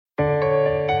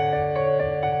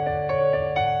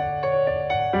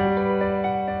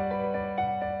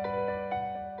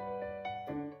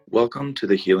Welcome to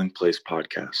the Healing Place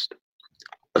podcast,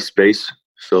 a space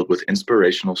filled with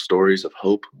inspirational stories of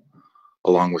hope,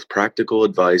 along with practical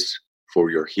advice for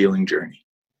your healing journey.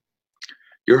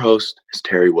 Your host is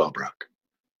Terry Wellbrock,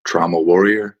 trauma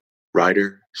warrior,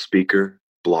 writer, speaker,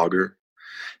 blogger,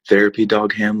 therapy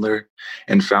dog handler,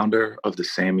 and founder of the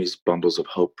Sammy's Bundles of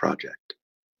Hope project.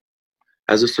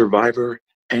 As a survivor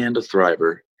and a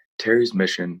thriver, Terry's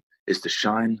mission is to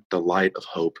shine the light of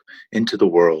hope into the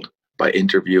world by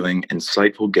interviewing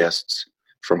insightful guests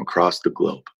from across the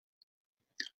globe.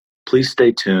 Please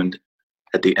stay tuned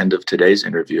at the end of today's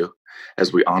interview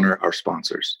as we honor our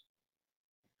sponsors.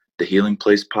 The Healing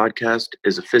Place podcast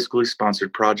is a fiscally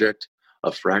sponsored project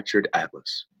of Fractured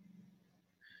Atlas.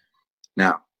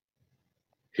 Now,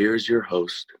 here's your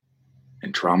host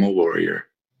and trauma warrior,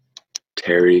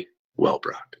 Terry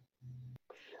Wellbrock.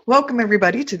 Welcome,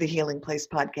 everybody, to the Healing Place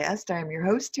podcast. I am your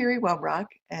host, Terry Wellbrock,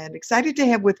 and excited to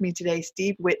have with me today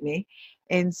Steve Whitney.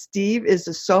 And Steve is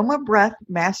a SOMA breath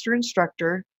master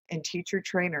instructor and teacher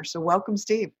trainer. So welcome,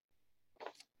 Steve.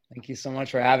 Thank you so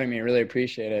much for having me. Really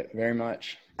appreciate it very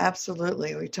much.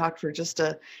 Absolutely. We talked for just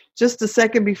a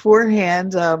second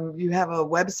beforehand. You have a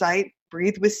website,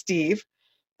 Breathe with Steve,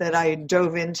 that I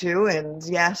dove into and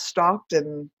stalked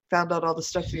and found out all the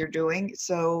stuff you're doing.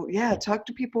 So talk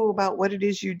to people about what it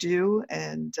is you do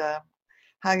and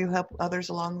how you help others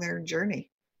along their journey.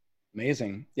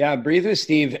 Amazing. Yeah, Breathe with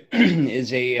Steve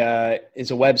is a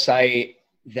website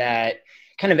that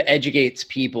kind of educates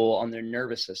people on their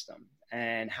nervous system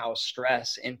and how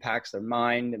stress impacts their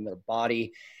mind and their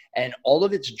body, and all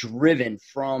of it's driven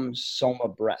from SOMA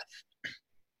breath.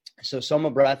 So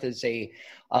SOMA breath is a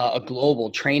global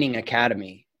training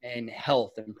academy in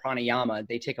health and pranayama.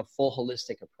 They take a full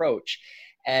holistic approach,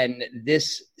 and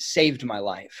this saved my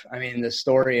life. I mean, the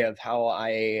story of how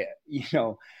a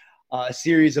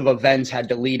series of events had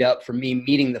to lead up from me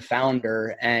meeting the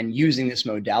founder and using this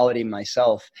modality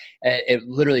myself. It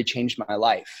literally changed my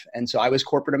life. And so I was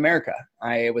corporate America.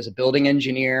 I was a building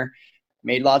engineer,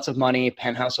 made lots of money,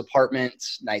 penthouse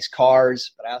apartments, nice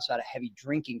cars, but I also had a heavy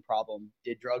drinking problem,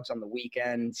 did drugs on the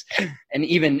weekends, and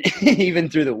even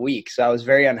through the week. So I was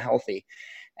very unhealthy.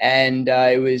 And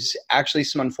it was actually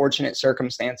some unfortunate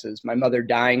circumstances. My mother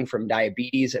dying from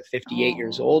diabetes at 58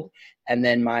 years old. And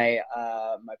then my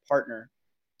partner,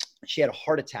 she had a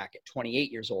heart attack at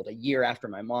 28 years old, a year after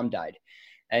my mom died.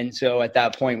 And so at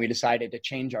that point, we decided to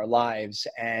change our lives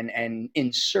and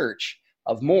in search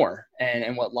of more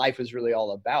and what life was really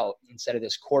all about, instead of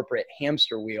this corporate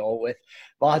hamster wheel with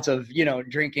lots of,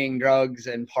 drinking, drugs,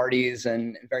 and parties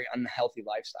and very unhealthy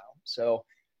lifestyle. So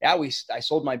I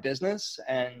sold my business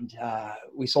and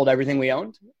we sold everything we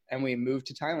owned and we moved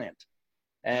to Thailand.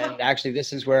 And actually,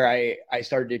 this is where I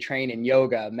started to train in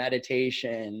yoga,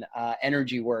 meditation,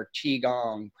 energy work,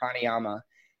 qigong, pranayama.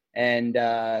 And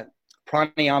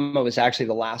pranayama was actually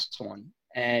the last one.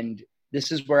 And this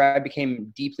is where I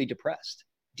became deeply depressed.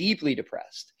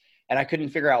 And I couldn't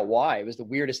figure out why. It was the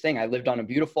weirdest thing. I lived on a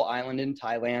beautiful island in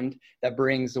Thailand that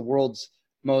brings the world's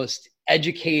most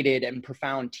educated and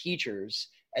profound teachers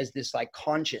as this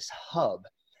conscious hub.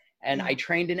 And I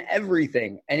trained in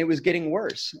everything, and it was getting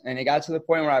worse. And it got to the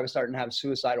point where I was starting to have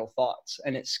suicidal thoughts,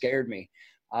 and it scared me.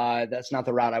 That's not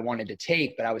the route I wanted to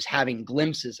take, but I was having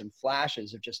glimpses and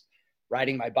flashes of just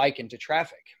riding my bike into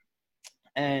traffic.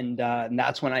 And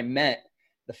that's when I met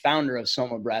the founder of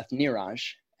SOMA Breath, Niraj,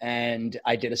 and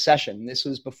I did a session. This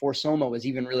was before SOMA was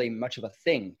even really much of a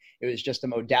thing. It was just a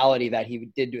modality that he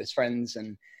did to his friends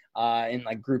and in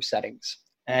group settings.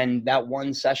 And that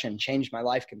one session changed my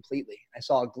life completely. I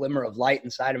saw a glimmer of light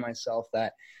inside of myself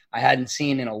that I hadn't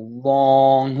seen in a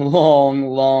long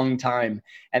time.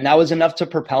 And that was enough to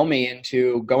propel me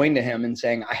into going to him and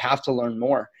saying, I have to learn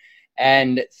more.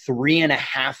 And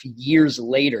 3.5 years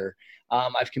later,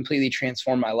 I've completely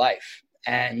transformed my life.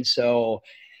 And so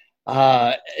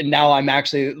now I'm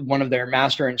actually one of their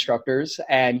master instructors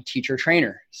and teacher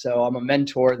trainer. So I'm a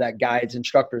mentor that guides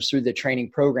instructors through the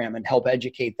training program and help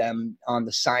educate them on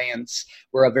the science.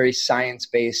 We're a very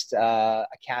science-based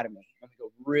academy, and we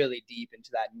go really deep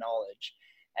into that knowledge.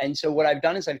 And so what I've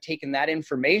done is I've taken that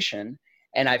information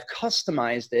and I've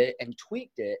customized it and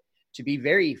tweaked it to be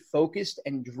very focused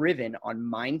and driven on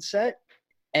mindset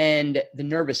and the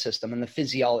nervous system and the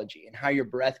physiology and how your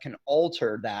breath can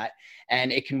alter that,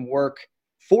 and it can work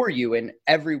for you in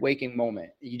every waking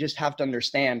moment. You just have to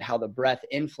understand how the breath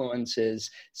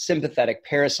influences sympathetic,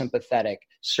 parasympathetic,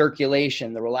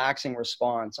 circulation, the relaxing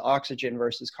response, oxygen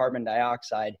versus carbon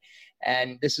dioxide.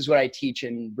 And this is what I teach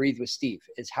in Breathe with Steve,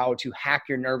 is how to hack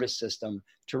your nervous system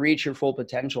to reach your full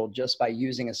potential just by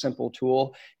using a simple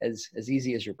tool as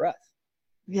easy as your breath.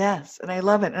 Yes, and I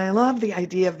love it. And I love the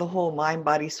idea of the whole mind,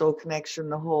 body, soul connection,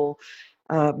 the whole,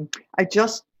 I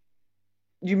just,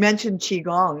 you mentioned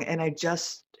Qigong, and I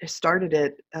just started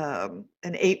it, an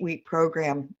 8-week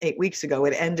program 8 weeks ago.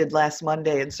 It ended last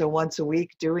Monday. And so once a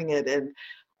week doing it. And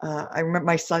I remember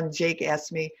my son Jake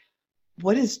asked me,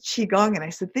 what is Qigong? And I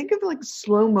said, think of like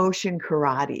slow motion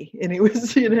karate. And it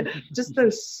was, just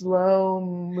those slow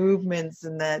movements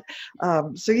and that.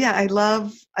 So yeah, I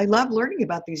love learning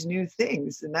about these new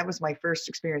things. And that was my first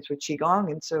experience with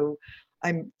Qigong. And so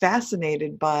I'm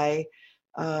fascinated by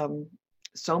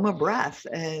SOMA breath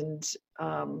and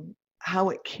how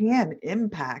it can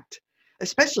impact,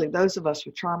 especially those of us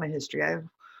with trauma history. I have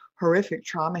horrific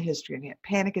trauma history and had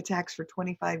panic attacks for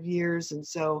 25 years. And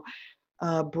so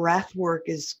breath work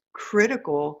is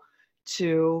critical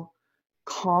to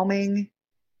calming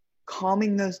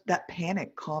that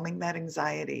panic, calming that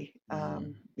anxiety.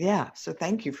 Yeah. So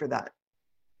thank you for that.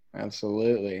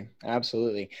 Absolutely.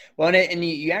 Well, and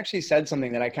you actually said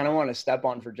something that I kind of want to step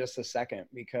on for just a second,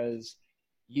 because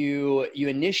you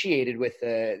initiated with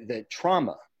the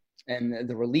trauma and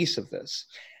the release of this.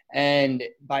 And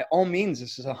by all means,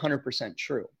 this is 100%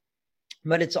 true,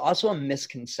 but it's also a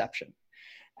misconception.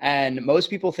 And most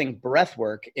people think breath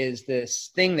work is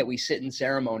this thing that we sit in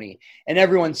ceremony and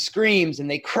everyone screams and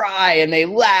they cry and they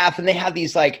laugh and they have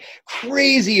these like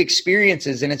crazy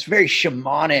experiences, and it's very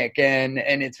shamanic and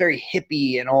it's very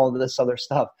hippie and all of this other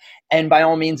stuff. And by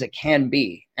all means it can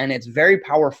be, and it's very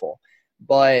powerful.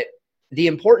 But the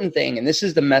important thing, and this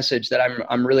is the message that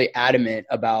I'm really adamant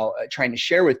about trying to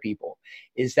share with people,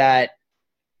 is that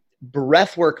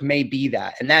breath work may be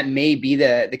that, and that may be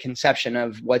the conception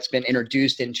of what's been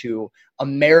introduced into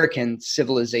American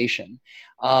civilization.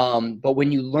 But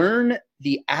when you learn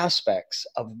the aspects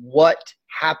of what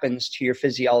happens to your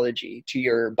physiology, to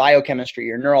your biochemistry,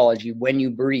 your neurology, when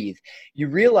you breathe, you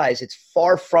realize it's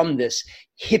far from this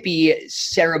hippie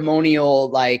ceremonial,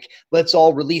 like, let's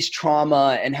all release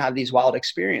trauma and have these wild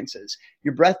experiences.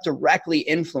 Your breath directly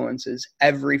influences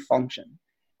every function.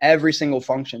 Every single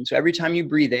function. So every time you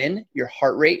breathe in, your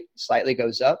heart rate slightly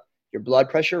goes up, your blood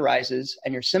pressure rises,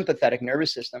 and your sympathetic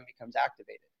nervous system becomes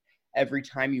activated. Every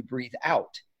time you breathe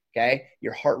out, okay,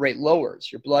 your heart rate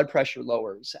lowers, your blood pressure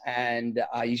lowers, and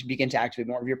you begin to activate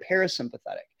more of your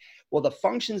parasympathetic. Well, the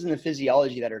functions in the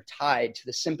physiology that are tied to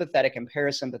the sympathetic and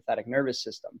parasympathetic nervous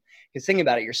system, because think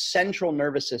about it, your central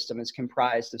nervous system is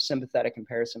comprised of sympathetic and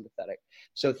parasympathetic.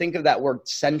 So think of that word,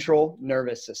 central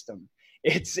nervous system.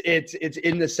 It's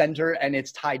in the center and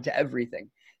it's tied to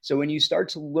everything. So when you start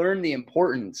to learn the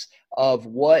importance of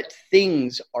what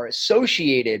things are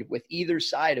associated with either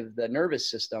side of the nervous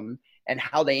system and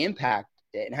how they impact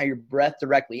it and how your breath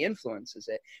directly influences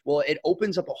it, well, it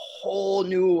opens up a whole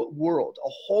new world, a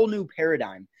whole new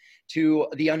paradigm to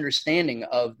the understanding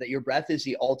of that your breath is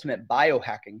the ultimate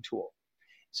biohacking tool.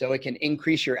 So it can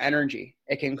increase your energy.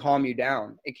 It can calm you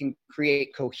down. It can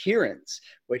create coherence,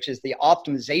 which is the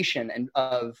optimization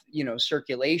of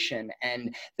circulation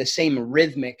and the same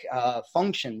rhythmic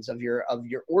functions of your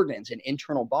organs and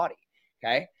internal body.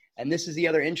 Okay, and this is the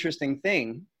other interesting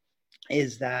thing,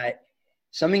 is that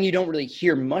something you don't really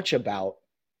hear much about.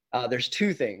 There's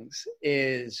two things: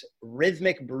 is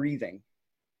rhythmic breathing,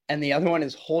 and the other one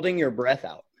is holding your breath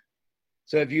out.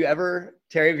 So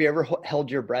Terry, have you ever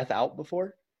held your breath out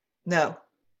before? No.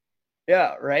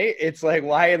 Yeah, right? It's like,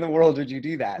 why in the world would you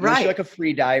do that? Right. Unless you're like a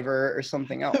free diver or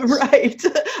something else. Right.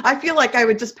 I feel like I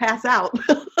would just pass out.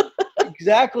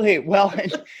 Exactly. Well,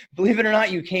 believe it or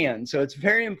not, you can. So it's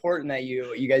very important that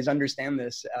you guys understand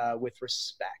this with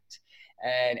respect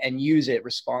and use it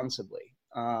responsibly.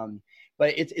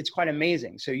 But it's quite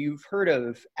amazing. So you've heard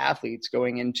of athletes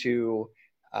going into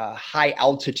high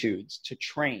altitudes to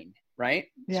train, right?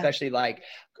 Yeah. Especially like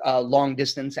long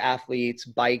distance athletes,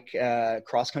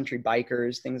 cross-country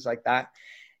bikers, things like that.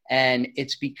 And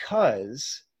it's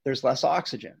because there's less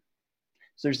oxygen.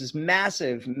 So there's this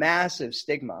massive, massive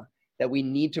stigma that we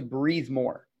need to breathe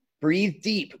more, breathe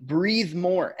deep, breathe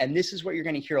more. And this is what you're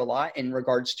going to hear a lot in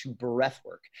regards to breath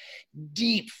work.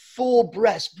 Deep, full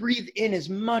breaths, breathe in as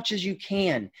much as you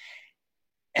can.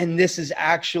 And this is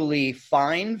actually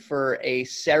fine for a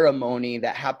ceremony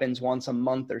that happens once a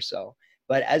month or so.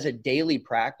 But as a daily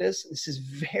practice, this is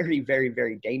very, very,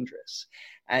 very dangerous.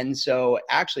 And so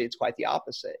actually, it's quite the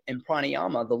opposite. In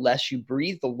pranayama, the less you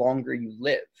breathe, the longer you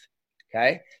live.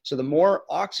 Okay? So the more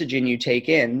oxygen you take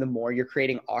in, the more you're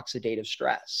creating oxidative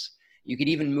stress. You could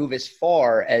even move as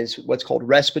far as what's called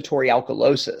respiratory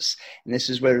alkalosis. And this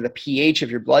is where the pH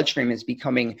of your bloodstream is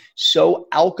becoming so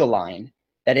alkaline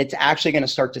that it's actually going to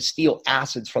start to steal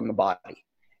acids from the body.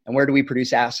 And where do we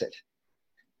produce acid?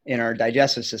 In our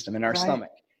digestive system, in our stomach.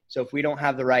 So if we don't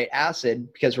have the right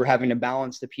acid, because we're having to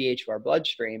balance the pH of our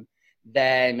bloodstream,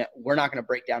 then we're not going to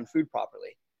break down food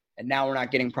properly. And now we're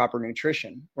not getting proper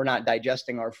nutrition. We're not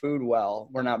digesting our food well.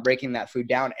 We're not breaking that food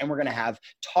down. And we're going to have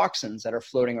toxins that are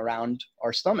floating around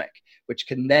our stomach, which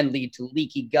can then lead to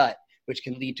leaky gut, which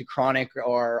can lead to chronic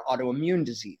or autoimmune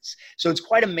disease. So it's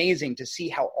quite amazing to see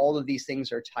how all of these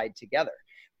things are tied together.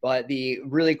 But the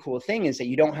really cool thing is that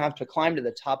you don't have to climb to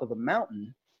the top of a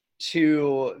mountain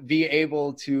to be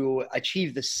able to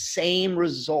achieve the same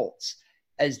results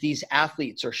as these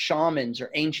athletes or shamans or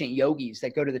ancient yogis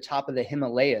that go to the top of the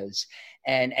Himalayas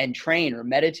and train or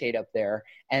meditate up there.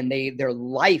 And their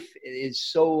life is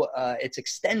so, it's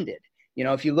extended. You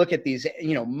know, if you look at these,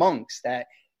 you know, monks that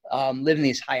live in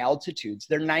these high altitudes,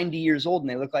 they're 90 years old and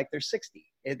they look like they're 60.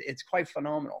 It's quite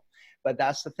phenomenal. But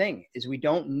that's the thing, is we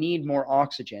don't need more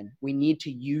oxygen. We need to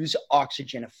use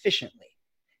oxygen efficiently.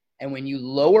 And when you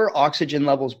lower oxygen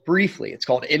levels briefly, it's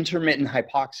called intermittent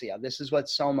hypoxia. This is what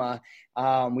SOMA,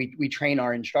 we train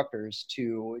our instructors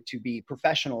to be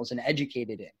professionals and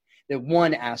educated in. The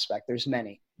one aspect, there's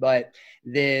many, but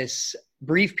this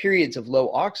brief periods of low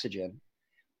oxygen,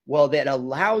 well, that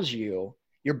allows your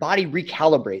body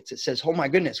recalibrates. It says, oh my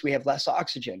goodness, we have less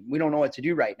oxygen. We don't know what to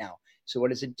do right now. So what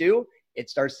does it do? It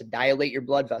starts to dilate your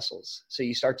blood vessels. So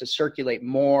you start to circulate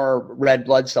more red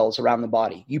blood cells around the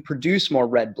body. You produce more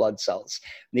red blood cells.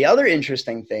 The other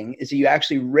interesting thing is that you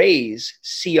actually raise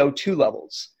CO2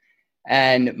 levels.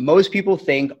 And most people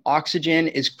think oxygen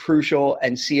is crucial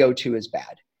and CO2 is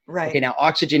bad. Right. Okay, now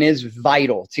oxygen is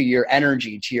vital to your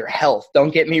energy, to your health.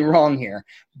 Don't get me wrong here,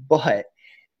 but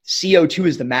CO2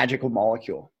 is the magical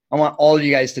molecule. I want all of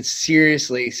you guys to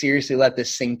seriously let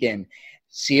this sink in.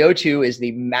 CO2 is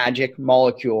the magic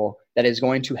molecule that is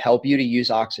going to help you to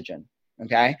use oxygen.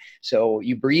 Okay. So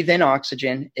you breathe in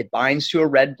oxygen, it binds to a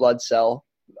red blood cell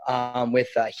with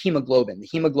hemoglobin. The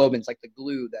hemoglobin is like the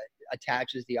glue that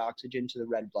attaches the oxygen to the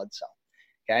red blood cell.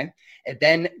 Okay. It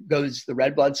then the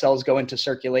red blood cells go into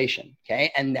circulation.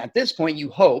 Okay. And at this point, you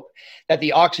hope that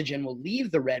the oxygen will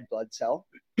leave the red blood cell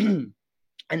and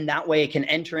that way it can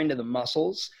enter into the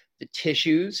muscles, the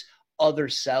tissues, other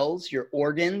cells, your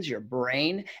organs, your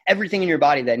brain, everything in your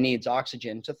body that needs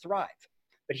oxygen to thrive.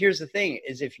 But here's the thing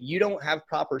is if you don't have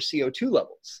proper CO2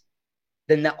 levels,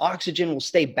 then the oxygen will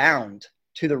stay bound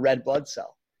to the red blood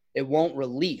cell. It won't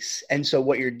release. And so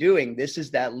what you're doing, this is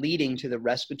that leading to the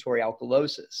respiratory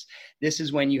alkalosis. This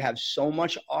is when you have so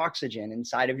much oxygen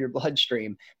inside of your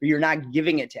bloodstream, but you're not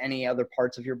giving it to any other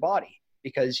parts of your body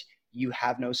because you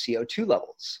have no CO2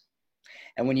 levels.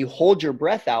 And when you hold your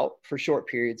breath out for short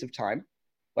periods of time,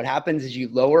 what happens is you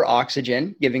lower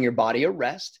oxygen, giving your body a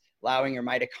rest, allowing your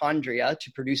mitochondria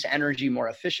to produce energy more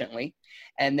efficiently.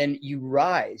 And then you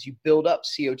rise, you build up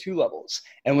CO2 levels.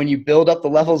 And when you build up the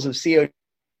levels of CO2,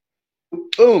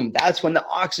 boom, that's when the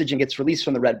oxygen gets released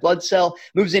from the red blood cell,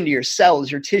 moves into your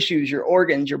cells, your tissues, your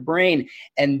organs, your brain.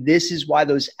 And this is why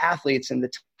those athletes in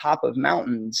the top of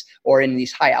mountains or in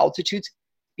these high altitudes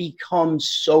become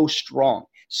so strong,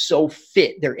 so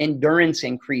fit, their endurance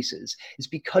increases. It's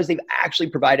because they've actually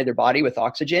provided their body with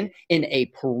oxygen in a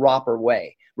proper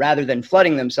way, rather than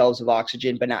flooding themselves with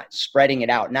oxygen, but not spreading it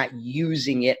out, not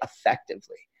using it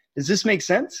effectively. Does this make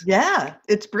sense? Yeah,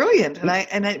 it's brilliant.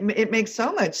 And it makes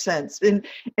so much sense.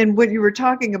 And what you were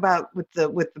talking about with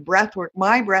the breath work,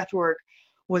 my breath work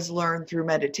was learned through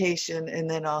meditation and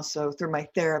then also through my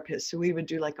therapist. So we would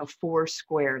do like a 4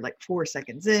 square, like 4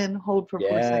 seconds in, hold for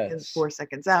 4 seconds, 4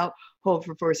 seconds out, hold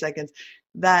for 4 seconds,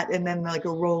 that, and then like a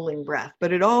rolling breath.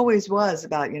 But it always was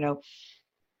about,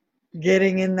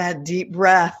 getting in that deep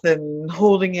breath and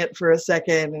holding it for a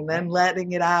second and then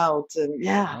letting it out.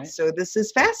 And so this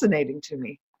is fascinating to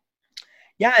me.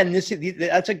 Yeah. And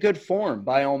that's a good form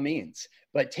by all means,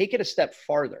 but take it a step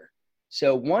farther.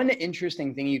 So one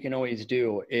interesting thing you can always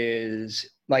do is,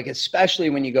 like, especially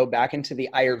when you go back into the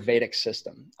Ayurvedic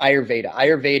system,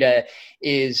 Ayurveda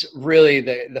is really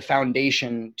the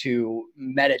foundation to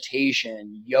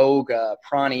meditation, yoga,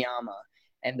 pranayama,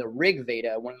 and the Rig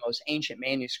Veda, one of the most ancient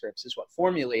manuscripts, is what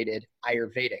formulated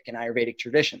Ayurvedic and Ayurvedic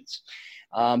traditions.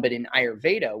 But in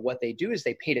Ayurveda, what they do is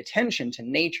they paid attention to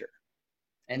nature.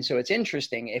 And so it's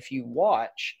interesting, if you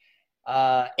watch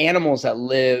animals that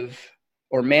live,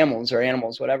 or mammals or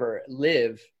animals, whatever,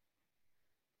 live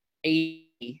 80,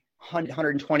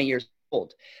 120 years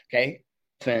old, okay?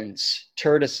 Elephants,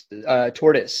 tortoise,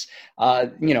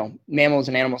 mammals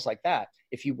and animals like that.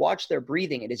 If you watch their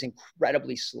breathing, it is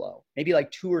incredibly slow, maybe like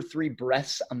 2 or 3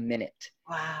 breaths a minute.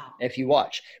 Wow. If you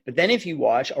watch. But then if you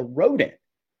watch a rodent,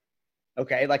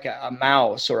 okay, like a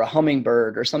mouse or a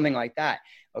hummingbird or something like that,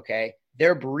 okay,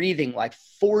 they're breathing like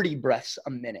 40 breaths a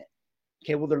minute.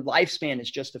 Okay, well, their lifespan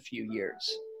is just a few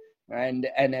years. And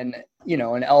then,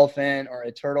 an elephant or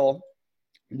a turtle,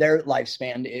 their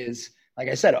lifespan is, like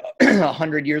I said,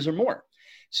 100 years or more.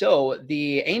 So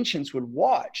the ancients would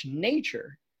watch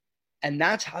nature, and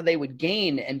that's how they would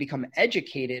gain and become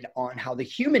educated on how the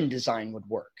human design would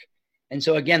work. And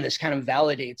so again, this kind of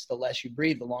validates the less you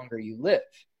breathe, the longer you live.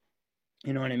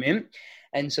 You know what I mean?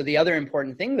 And so the other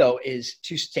important thing, though, is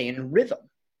to stay in rhythm.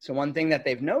 So one thing that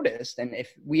they've noticed, and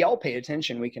if we all pay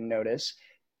attention, we can notice,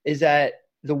 is that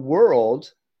the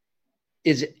world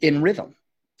is in rhythm.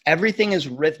 Everything is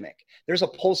rhythmic. There's a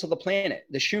pulse of the planet,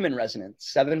 the Schumann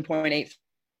resonance,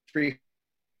 7.83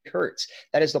 hertz.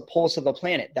 That is the pulse of the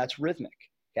planet. That's rhythmic.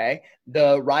 Okay.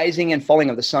 The rising and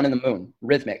falling of the sun and the moon,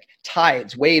 rhythmic.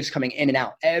 Tides, waves coming in and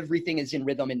out. Everything is in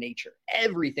rhythm in nature.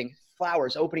 Everything,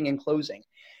 flowers opening and closing.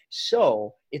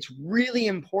 So it's really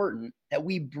important that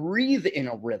we breathe in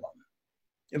a rhythm.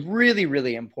 Really,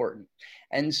 really important.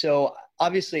 And so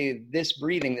obviously this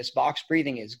breathing, this box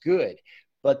breathing is good,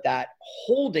 but that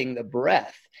holding the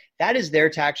breath, that is there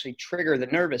to actually trigger the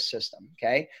nervous system.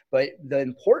 Okay. But the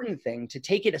important thing to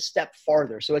take it a step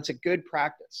farther. So it's a good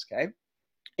practice. Okay.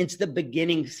 It's the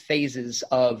beginning phases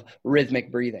of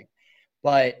rhythmic breathing.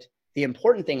 But the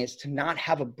important thing is to not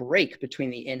have a break between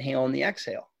the inhale and the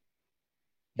exhale.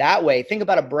 That way, think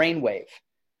about a brain wave.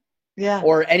 Yeah.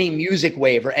 Or any music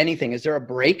wave or anything. Is there a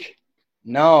break?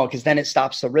 No, because then it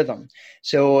stops the rhythm.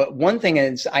 So one thing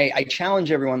is I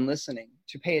challenge everyone listening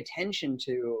to pay attention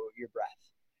to your breath.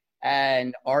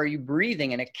 And are you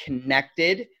breathing in a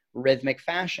connected, rhythmic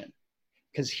fashion?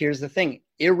 Because here's the thing,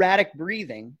 erratic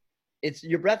breathing,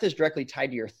 your breath is directly tied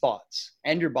to your thoughts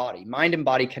and your body, mind and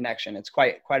body connection. It's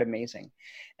quite amazing.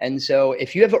 And so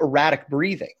if you have erratic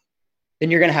breathing,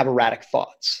 then you're going to have erratic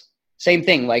thoughts. Same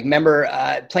thing, like remember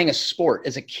playing a sport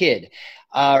as a kid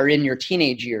or in your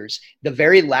teenage years, the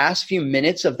very last few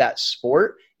minutes of that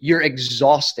sport, you're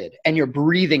exhausted and your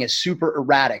breathing is super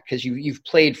erratic because you've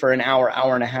played for an hour,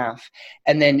 hour and a half.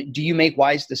 And then do you make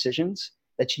wise decisions?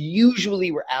 That's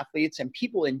usually where athletes and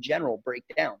people in general break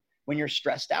down. When you're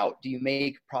stressed out, do you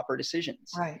make proper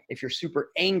decisions? Right. If you're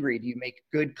super angry, do you make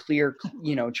good, clear,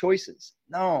 choices?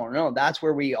 No, that's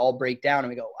where we all break down and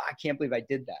we go, I can't believe I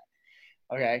did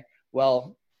that. Okay.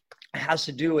 Well, it has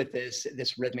to do with this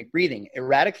rhythmic breathing.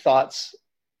 Erratic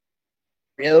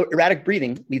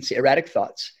breathing leads to erratic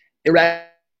thoughts. Erratic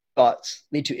thoughts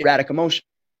lead to erratic emotion.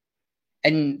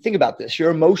 And think about this.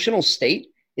 Your emotional state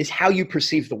is how you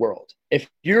perceive the world. If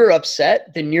you're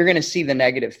upset, then you're going to see the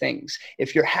negative things.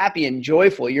 If you're happy and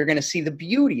joyful, you're going to see the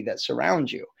beauty that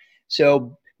surrounds you.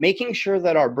 So making sure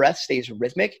that our breath stays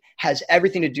rhythmic has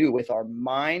everything to do with our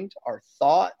mind, our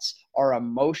thoughts, our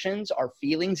emotions, our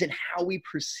feelings, and how we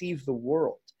perceive the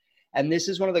world. And this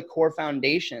is one of the core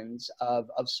foundations of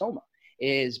SOMA,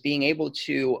 is being able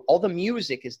to, all the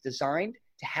music is designed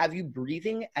to have you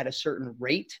breathing at a certain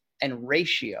rate and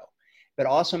ratio, but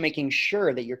also making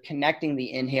sure that you're connecting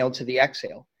the inhale to the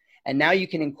exhale. And now you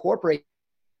can incorporate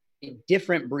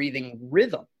different breathing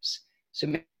rhythms.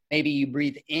 So maybe you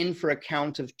breathe in for a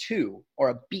count of 2 or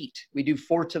a beat. We do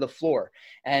 4 to the floor.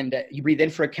 And you breathe in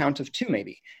for a count of 2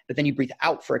 maybe, but then you breathe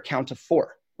out for a count of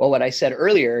 4. Well, what I said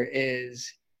earlier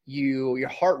is your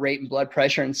heart rate and blood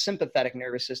pressure and sympathetic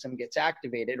nervous system gets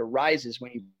activated or rises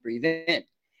when you breathe in.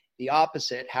 The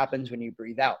opposite happens when you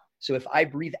breathe out. So if I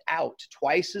breathe out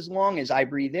twice as long as I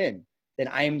breathe in, then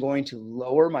I am going to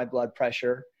lower my blood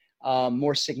pressure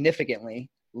more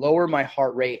significantly, lower my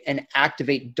heart rate, and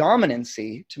activate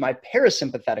dominancy to my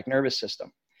parasympathetic nervous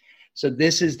system. So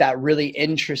this is that really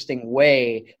interesting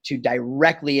way to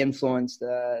directly influence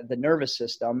the nervous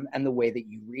system and the way that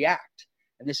you react.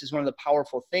 And this is one of the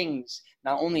powerful things,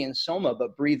 not only in SOMA,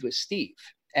 but Breathe with Steve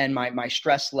and my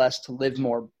Stress Less to Live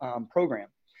More program.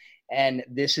 And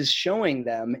this is showing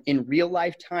them in real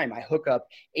life time. I hook up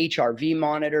HRV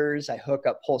monitors, I hook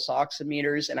up pulse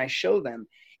oximeters, and I show them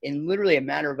in literally a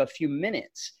matter of a few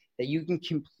minutes that you can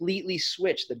completely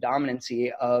switch the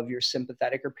dominancy of your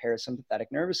sympathetic or parasympathetic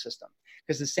nervous system.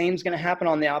 Because the same is going to happen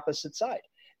on the opposite side.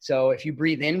 So if you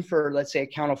breathe in for, let's say, a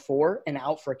count of 4 and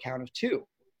out for a count of 2,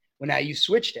 well, now you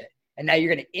switched it. And now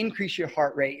you're going to increase your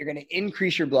heart rate, you're going to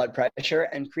increase your blood pressure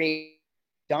and create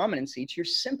dominancy to your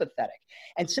sympathetic.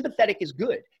 And sympathetic is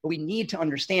good, but we need to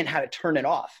understand how to turn it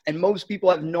off. And most people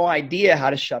have no idea how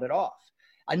to shut it off.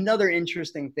 Another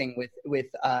interesting thing with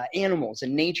animals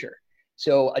and nature.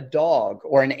 So a dog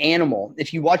or an animal,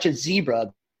 if you watch a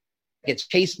zebra gets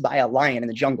chased by a lion in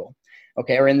the jungle,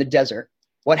 okay, or in the desert,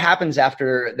 what happens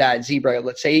after that zebra?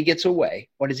 Let's say he gets away.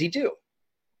 What does he do?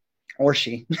 Or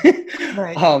she?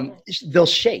 Right. They'll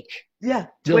shake. Yeah.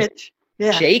 Twitch.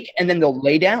 Yeah. Shake, and then they'll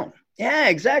lay down. Yeah,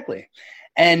 exactly.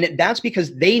 And that's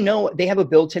because they know they have a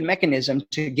built-in mechanism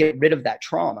to get rid of that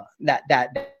trauma, that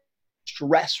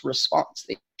stress response.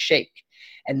 They shake.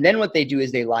 And then what they do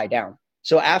is they lie down.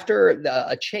 So after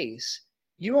a chase,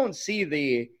 you won't see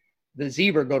the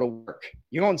zebra go to work.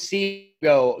 You won't see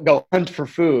go hunt for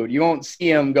food. You won't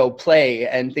see them go play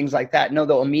and things like that. No,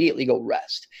 they'll immediately go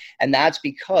rest. And that's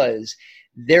because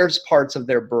there's parts of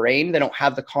their brain that don't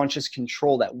have the conscious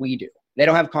control that we do. They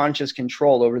don't have conscious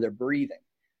control over their breathing.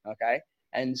 Okay.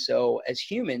 And so as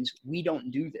humans, we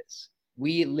don't do this.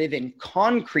 We live in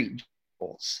concrete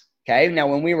jungles. Okay. Now,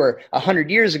 when we were 100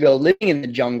 years ago living in the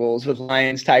jungles with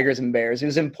lions, tigers, and bears, it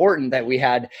was important that we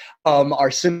had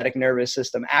our sympathetic nervous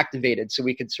system activated so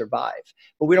we could survive.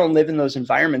 But we don't live in those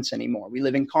environments anymore. We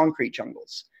live in concrete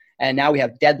jungles. And now we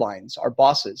have deadlines, our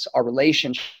bosses, our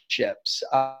relationships,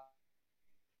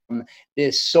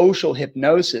 this social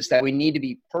hypnosis that we need to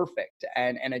be perfect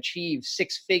and achieve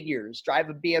 6 figures, drive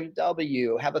a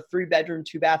BMW, have a 3-bedroom,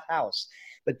 2-bath house.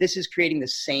 But this is creating the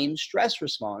same stress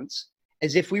response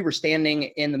as if we were standing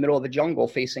in the middle of a jungle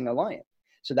facing a lion.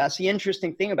 So that's the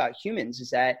interesting thing about humans,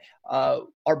 is that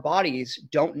our bodies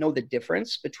don't know the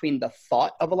difference between the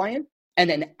thought of a lion and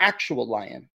an actual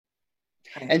lion.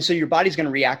 Okay. And so your body's going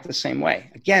to react the same way.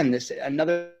 Again, this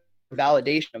another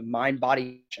validation of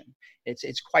mind-body action.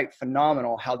 It's quite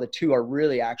phenomenal how the two are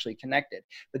really actually connected.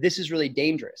 But this is really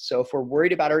dangerous. So if we're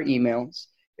worried about our emails,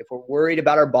 if we're worried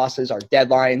about our bosses, our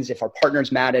deadlines, if our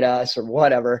partner's mad at us or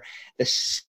whatever, the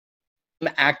same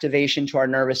activation to our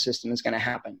nervous system is going to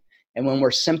happen. And when we're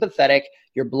sympathetic,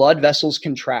 your blood vessels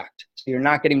contract. So you're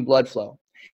not getting blood flow.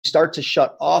 You start to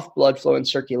shut off blood flow and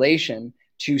circulation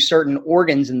to certain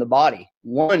organs in the body.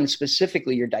 One,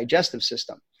 specifically your digestive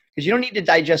system. Because you don't need to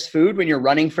digest food when you're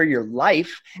running for your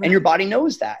life, right. And your body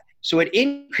knows that. So it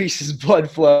increases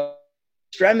blood flow,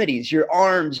 extremities, your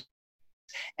arms,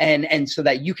 and so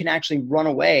that you can actually run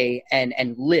away and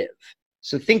live.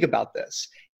 So think about this.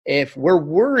 If we're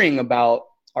worrying about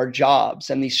our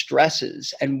jobs and these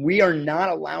stresses, and we are not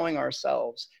allowing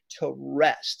ourselves to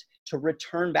rest, to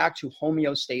return back to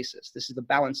homeostasis, this is the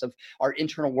balance of our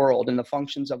internal world and the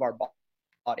functions of our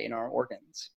body and our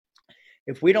organs.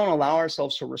 If we don't allow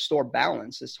ourselves to restore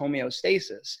balance, this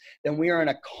homeostasis, then we are in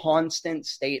a constant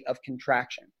state of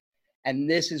contraction. And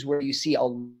this is where you see a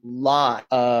lot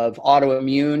of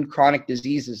autoimmune chronic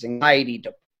diseases, anxiety,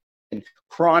 depression,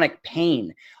 chronic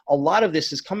pain. A lot of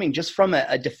this is coming just from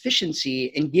a deficiency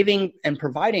in giving and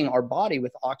providing our body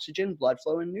with oxygen, blood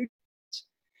flow, and nutrients.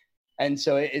 And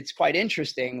so it's quite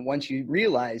interesting once you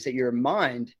realize that your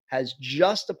mind has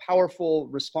just a powerful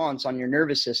response on your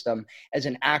nervous system as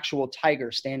an actual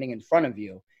tiger standing in front of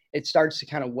you. It starts to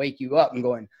kind of wake you up and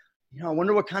going, I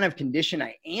wonder what kind of condition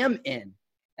I am in.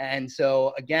 And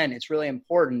so again, it's really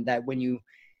important that when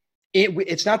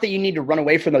it's not that you need to run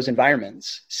away from those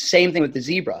environments. Same thing with the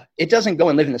zebra. It doesn't go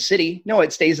and live in the city. No,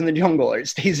 it stays in the jungle, or it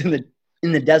stays in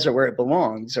the desert where it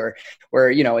belongs, or where,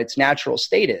 its natural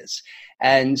state is.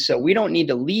 And so we don't need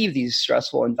to leave these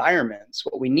stressful environments.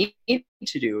 What we need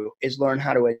to do is learn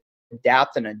how to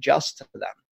adapt and adjust to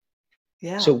them.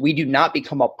 Yeah. So we do not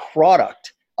become a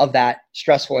product of that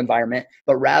stressful environment,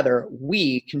 but rather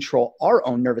we control our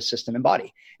own nervous system and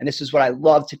body. And this is what I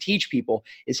love to teach people,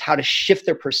 is how to shift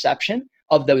their perception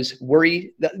of those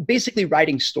basically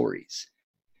writing stories,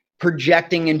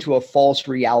 projecting into a false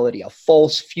reality, a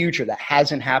false future that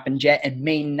hasn't happened yet and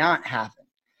may not happen.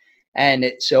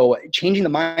 And so changing the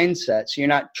mindset so you're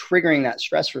not triggering that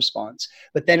stress response,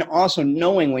 but then also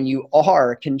knowing when you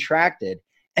are contracted,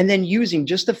 and then using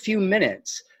just a few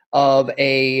minutes of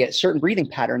a certain breathing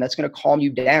pattern that's going to calm you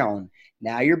down.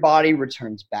 Now your body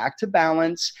returns back to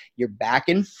balance. You're back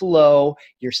in flow.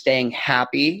 You're staying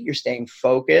happy. You're staying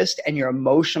focused, and your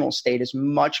emotional state is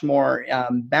much more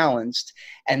balanced.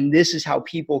 And this is how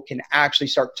people can actually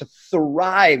start to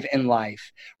thrive in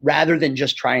life rather than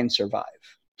just try and survive.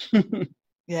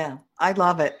 Yeah, I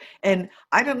love it. And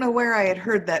I don't know where I had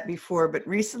heard that before, but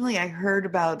recently I heard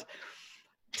about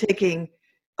taking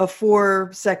a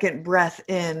 4-second breath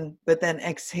in, but then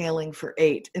exhaling for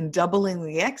 8 and doubling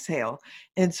the exhale.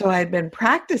 And so I had been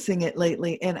practicing it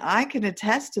lately, and I can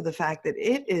attest to the fact that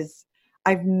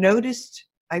I've noticed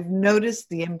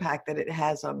the impact that it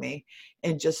has on me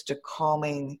in just a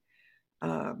calming,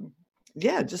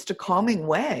 just a calming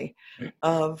way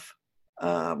of,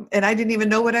 and I didn't even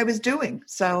know what I was doing.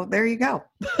 So there you go.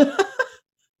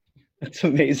 That's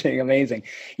amazing. Amazing.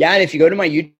 Yeah. And if you go to my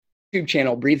YouTube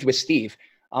channel, Breathe with Steve,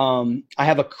 I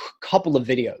have a couple of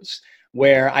videos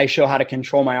where I show how to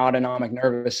control my autonomic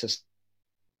nervous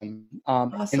system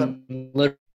Awesome. in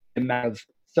literally a matter of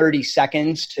 30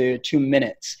 seconds to 2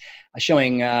 minutes.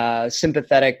 showing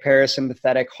sympathetic,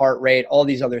 parasympathetic, heart rate, all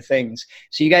these other things.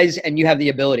 So you guys, and you have the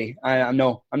ability. I'm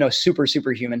no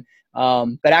superhuman,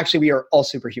 but actually we are all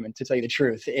superhuman, to tell you the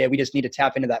truth. We just need to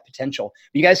tap into that potential.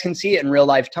 You guys can see it in real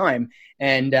life time,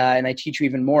 and I teach you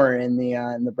even more in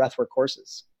the Breathwork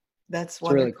courses. That's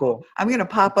wonderful. Really cool. I'm going to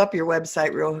pop up your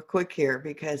website real quick here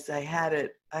because I had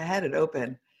it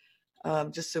open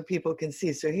just so people can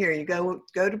see. So here you go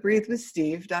to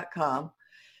breathewithsteve.com.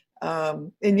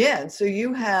 And so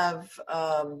you have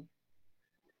a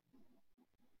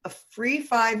free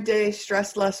 5-day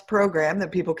stress less program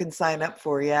that people can sign up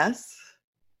for. Yes.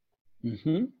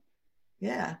 Mm-hmm.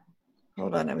 Yeah.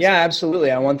 Hold on. Yeah,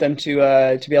 absolutely. I want them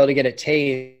to be able to get a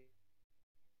taste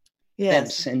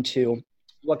into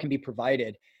what can be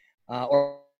provided,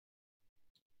 or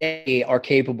they are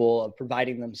capable of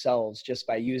providing themselves just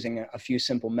by using a few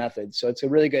simple methods. So it's a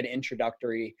really good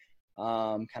introductory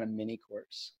kind of mini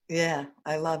course. Yeah,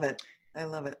 I love it.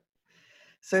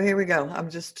 So here we go. I'm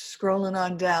just scrolling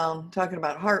on down, talking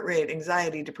about heart rate,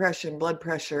 anxiety, depression, blood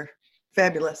pressure.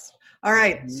 Fabulous. All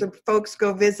right. Mm-hmm. So folks,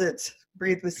 go visit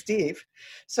Breathe with Steve.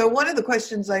 So one of the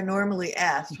questions I normally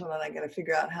ask, hold on, I got to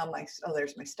figure out how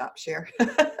there's my stop share.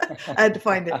 I had to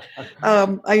find it.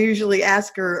 I usually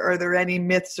ask her, are there any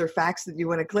myths or facts that you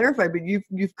want to clarify? But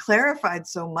you've clarified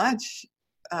so much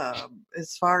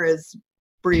as far as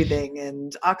breathing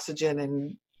and oxygen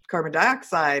and carbon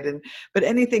dioxide, but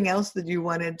anything else that you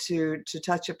wanted to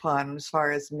touch upon as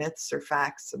far as myths or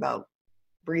facts about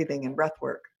breathing and breath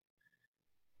work?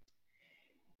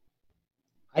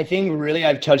 I think really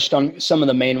I've touched on some of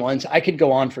the main ones. I could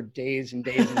go on for days and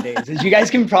days and days. As you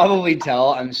guys can probably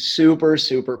tell, I'm super,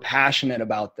 super passionate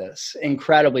about this,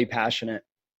 incredibly passionate.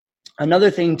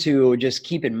 Another thing to just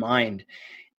keep in mind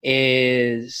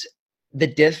is the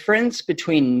difference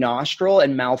between nostril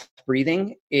and mouth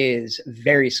breathing is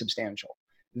very substantial,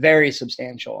 very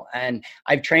substantial. And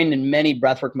I've trained in many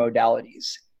breathwork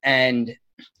modalities, and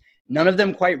none of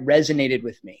them quite resonated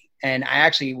with me. And I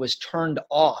actually was turned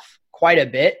off quite a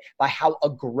bit by how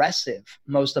aggressive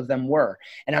most of them were.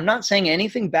 And I'm not saying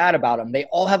anything bad about them. They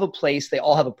all have a place. They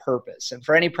all have a purpose. And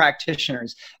for any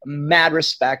practitioners, mad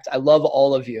respect. I love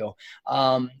all of you.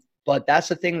 But that's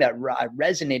the thing that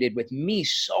resonated with me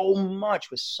so much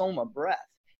with SOMA breath,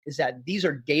 is that these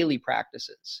are daily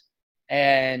practices.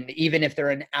 And even if they're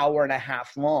an hour and a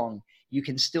half long, you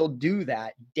can still do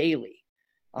that daily.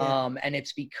 Yeah. And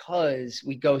it's because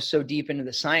we go so deep into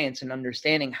the science and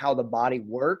understanding how the body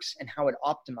works and how it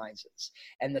optimizes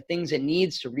and the things it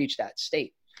needs to reach that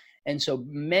state. And so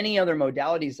many other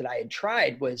modalities that I had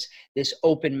tried was this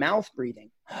open mouth breathing.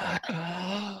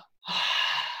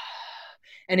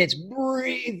 And it's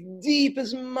breathe deep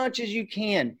as much as you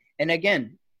can. And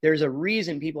again, there's a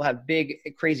reason people have big,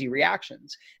 crazy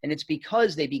reactions. And it's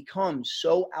because they become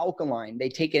so alkaline. They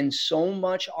take in so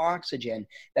much oxygen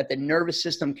that the nervous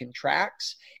system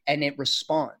contracts and it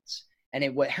responds.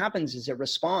 And what happens is it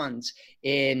responds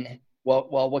in,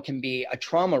 what can be a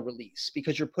trauma release,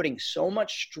 because you're putting so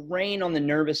much strain on the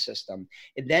nervous system.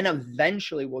 It then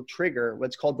eventually will trigger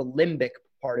what's called the limbic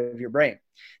part of your brain.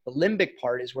 The limbic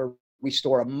part is where we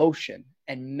store emotion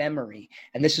and memory.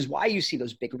 And this is why you see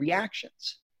those big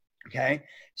reactions. Okay.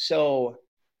 So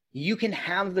you can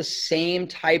have the same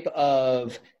type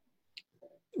of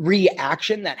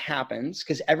reaction that happens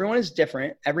because everyone is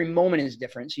different. Every moment is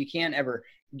different. So you can't ever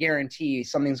guarantee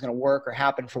something's going to work or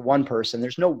happen for one person.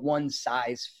 There's no one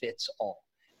size fits all,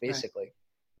 basically.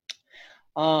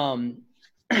 Right.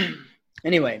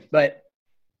 Anyway, but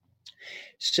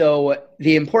so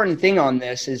the important thing on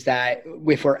this is that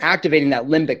if we're activating that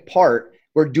limbic part,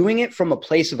 we're doing it from a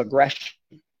place of aggression,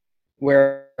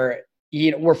 where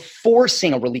we're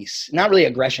forcing a release. Not really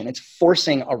aggression, it's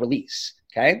forcing a release,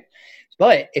 okay?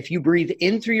 But if you breathe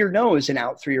in through your nose and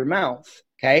out through your mouth,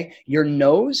 okay, your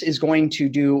nose is going to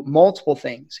do multiple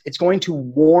things. It's going to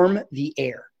warm the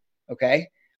air, okay?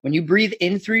 When you breathe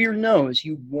in through your nose,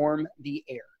 you warm the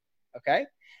air, okay?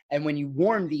 And when you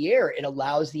warm the air, it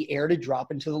allows the air to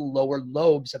drop into the lower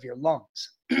lobes of your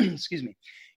lungs. Excuse me.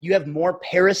 You have more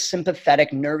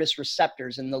parasympathetic nervous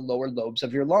receptors in the lower lobes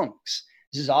of your lungs.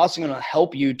 This is also going to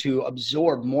help you to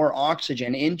absorb more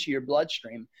oxygen into your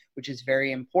bloodstream, which is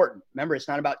very important. Remember, it's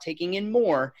not about taking in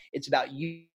more. It's about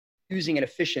using it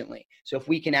efficiently. So if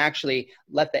we can actually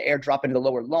let the air drop into the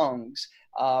lower lungs,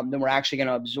 then we're actually going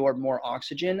to absorb more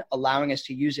oxygen, allowing us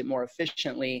to use it more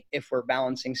efficiently if we're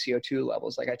balancing CO2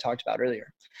 levels, like I talked about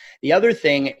earlier. The other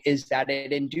thing is that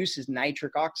it induces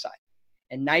nitric oxide.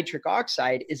 And nitric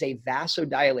oxide is a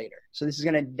vasodilator. So this is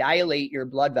going to dilate your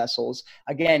blood vessels,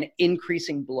 again,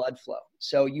 increasing blood flow.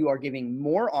 So you are giving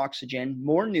more oxygen,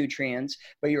 more nutrients,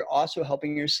 but you're also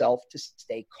helping yourself to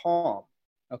stay calm.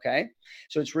 Okay.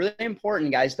 So it's really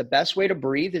important, guys. The best way to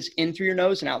breathe is in through your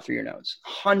nose and out through your nose.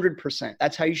 100%.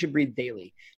 That's how you should breathe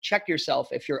daily. Check yourself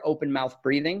if you're open mouth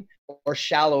breathing or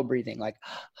shallow breathing, like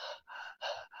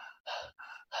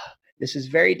this is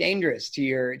very dangerous to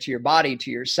your body,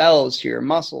 to your cells, to your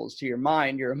muscles, to your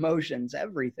mind, your emotions,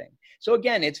 everything. So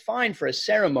again, it's fine for a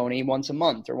ceremony once a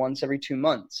month or once every 2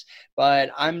 months,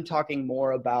 but I'm talking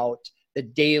more about the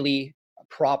daily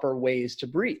proper ways to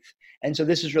breathe. And so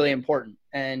this is really important.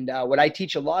 And what I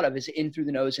teach a lot of is in through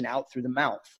the nose and out through the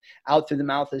mouth. Out through the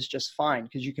mouth is just fine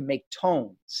because you can make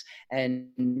tones and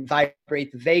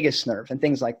vibrate the vagus nerve and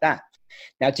things like that.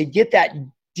 Now, to get that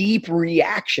deep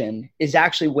reaction is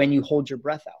actually when you hold your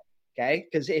breath out, okay?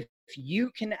 Because if you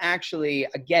can actually,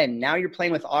 again, now you're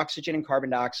playing with oxygen and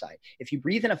carbon dioxide. If you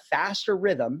breathe in a faster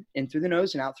rhythm in through the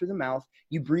nose and out through the mouth,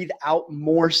 you breathe out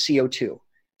more CO2.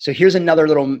 So here's another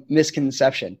little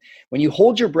misconception. When you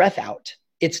hold your breath out,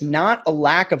 it's not a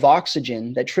lack of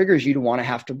oxygen that triggers you to want to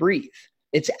have to breathe.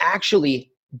 It's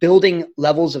actually building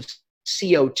levels of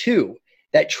CO2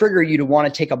 that trigger you to want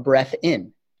to take a breath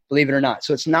in, believe it or not.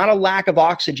 So it's not a lack of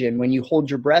oxygen when you hold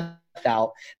your breath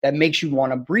out that makes you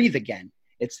want to breathe again.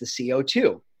 It's the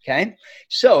CO2, okay?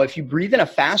 So if you breathe in a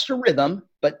faster rhythm,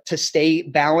 but to stay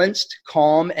balanced,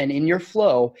 calm, and in your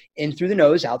flow, in through the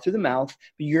nose, out through the mouth,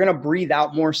 you're going to breathe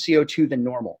out more CO2 than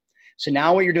normal. So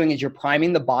now what you're doing is you're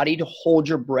priming the body to hold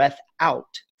your breath out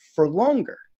for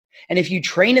longer. And if you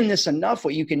train in this enough,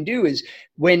 what you can do is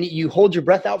when you hold your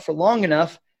breath out for long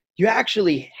enough, you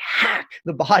actually hack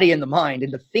the body and the mind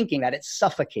into thinking that it's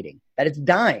suffocating, that it's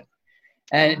dying.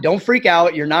 And don't freak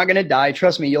out. You're not going to die.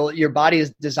 Trust me, your body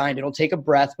is designed. It'll take a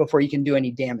breath before you can do any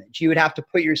damage. You would have to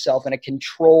put yourself in a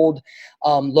controlled,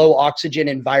 low oxygen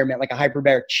environment, like a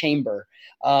hyperbaric chamber,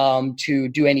 to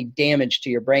do any damage to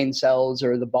your brain cells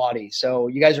or the body. So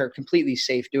you guys are completely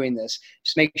safe doing this.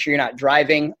 Just make sure you're not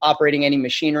driving, operating any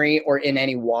machinery, or in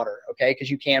any water, okay? Because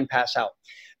you can pass out.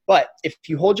 But if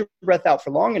you hold your breath out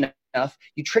for long enough,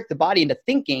 you trick the body into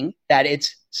thinking that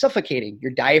it's suffocating.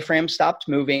 Your diaphragm stopped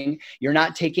moving. You're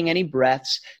not taking any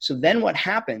breaths. So then what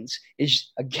happens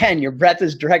is, again, your breath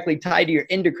is directly tied to your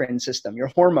endocrine system, your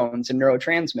hormones and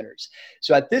neurotransmitters.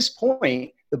 So at this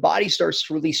point, the body starts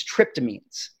to release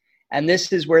tryptamines. And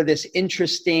this is where this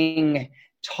interesting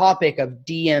topic of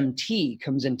DMT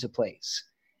comes into place.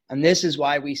 And this is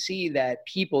why we see that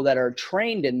people that are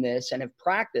trained in this and have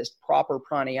practiced proper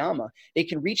pranayama, they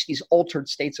can reach these altered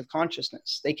states of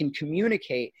consciousness. They can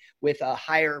communicate with a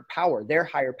higher power, their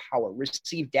higher power,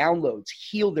 receive downloads,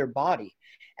 heal their body.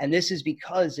 And this is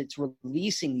because it's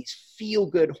releasing these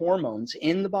feel-good hormones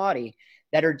in the body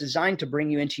that are designed to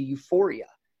bring you into euphoria.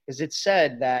 Because it's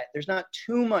said that there's not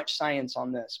too much science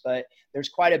on this, but there's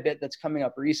quite a bit that's coming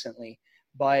up recently.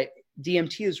 But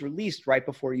DMT is released right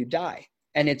before you die.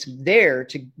 And it's there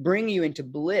to bring you into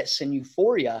bliss and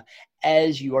euphoria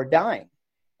as you are dying.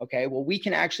 Okay, well, we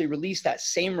can actually release that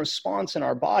same response in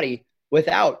our body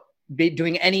without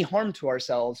doing any harm to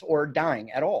ourselves or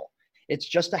dying at all. It's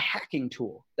just a hacking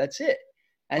tool. That's it.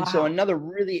 And so another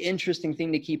really interesting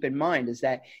thing to keep in mind is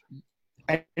that,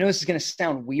 I know this is going to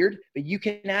sound weird, but you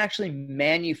can actually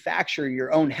manufacture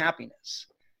your own happiness.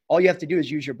 All you have to do is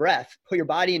use your breath, put your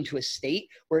body into a state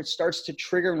where it starts to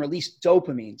trigger and release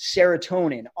dopamine,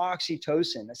 serotonin,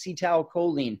 oxytocin,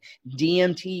 acetylcholine,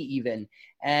 DMT even.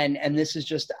 And this is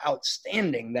just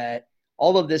outstanding that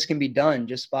all of this can be done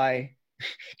just by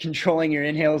controlling your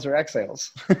inhales or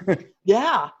exhales.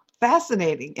 Yeah,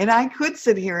 fascinating. And I could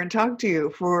sit here and talk to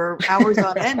you for hours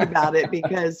on end about it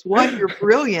because, one, you're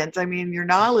brilliant. I mean, your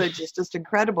knowledge is just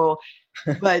incredible.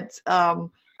 But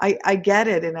I get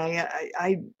it, and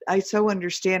I so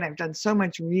understand. I've done so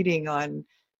much reading on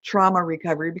trauma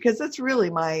recovery because that's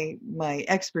really my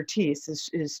expertise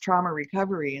is trauma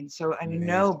recovery, and so I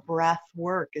know breath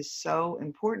work is so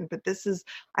important. But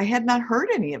I had not heard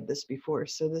any of this before,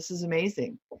 so this is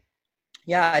amazing.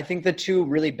 Yeah, I think the two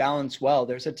really balance well.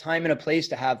 There's a time and a place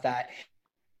to have that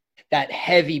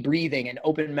heavy breathing and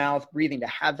open mouth breathing, to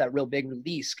have that real big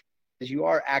release. You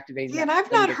are activating. Yeah, and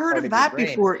I've not heard of that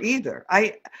before either.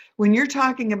 When you're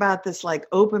talking about this like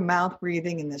open mouth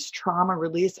breathing and this trauma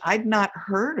release, I'd not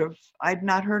heard of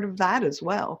that as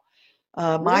well.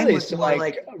 Mine was so more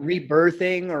like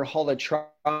rebirthing or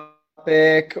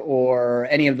holotropic or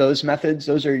any of those methods.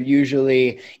 Those are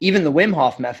usually, even the Wim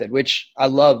Hof method, which I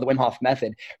love the Wim Hof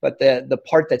method. But the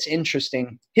part that's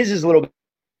interesting, his is a little bit,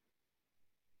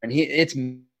 and it's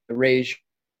raise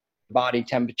body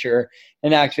temperature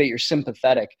and activate your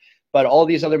sympathetic. But all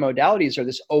these other modalities are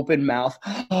this open mouth,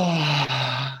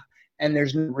 and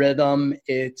there's no rhythm.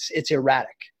 It's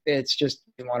erratic. It's just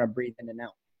you want to breathe in and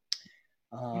out.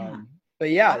 But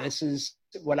yeah, this is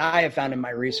what I have found in my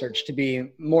research to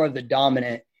be more of the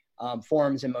dominant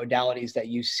forms and modalities that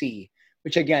you see,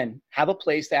 which again, have a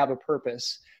place, they have a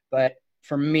purpose. But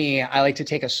for me, I like to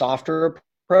take a softer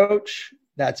approach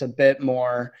that's a bit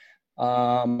more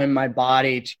in my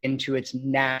body into its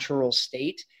natural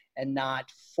state and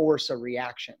not force a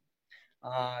reaction.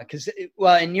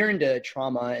 And you're into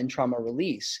trauma and trauma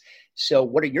release. So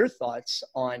what are your thoughts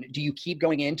on, do you keep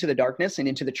going into the darkness and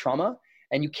into the trauma?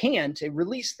 And you can to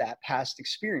release that past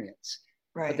experience.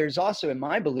 Right. But there's also, in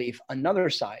my belief, another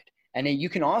side. And then you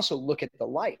can also look at the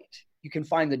light. You can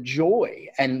find the joy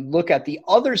and look at the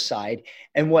other side.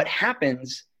 And what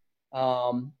happens,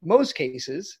 most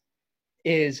cases,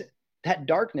 is that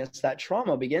darkness, that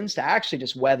trauma begins to actually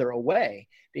just weather away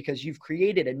because you've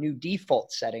created a new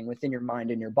default setting within your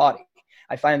mind and your body.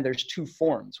 I find there's two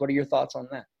forms. What are your thoughts on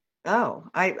that? Oh,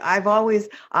 I've always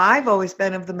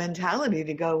been of the mentality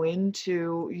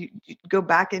to go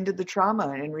back into the trauma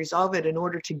and resolve it in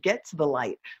order to get to the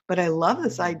light. But I love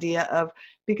this idea of,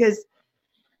 because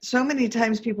so many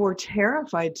times people were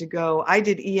terrified to go. I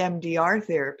did EMDR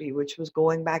therapy, which was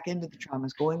going back into the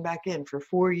traumas, going back in for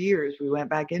 4 years. We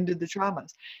went back into the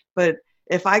traumas. But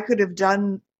if I could have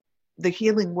done the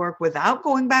healing work without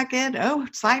going back in, oh,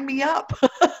 sign me up.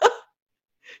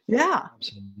 Yeah.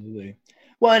 Absolutely.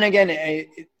 Well, and again,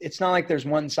 it's not like there's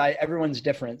one side. Everyone's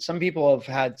different. Some people have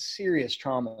had serious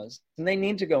traumas and they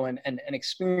need to go in and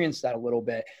experience that a little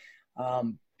bit.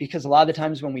 Because a lot of the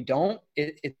times when we don't,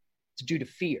 it's due to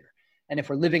fear. And if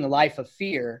we're living a life of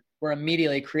fear, we're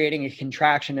immediately creating a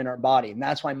contraction in our body. And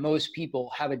that's why most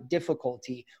people have a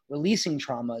difficulty releasing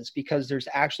traumas, because there's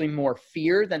actually more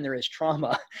fear than there is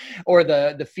trauma, or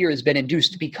the fear has been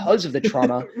induced because of the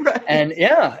trauma. Right. And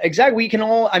yeah, exactly. We can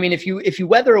all, I mean, if you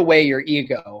weather away your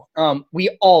ego,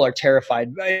 we all are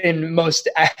terrified in most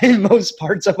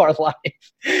parts of our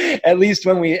life, at least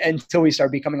until we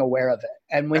start becoming aware of it.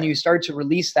 And when you start to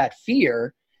release that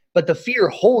fear, but the fear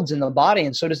holds in the body,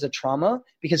 and so does the trauma,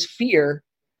 because fear,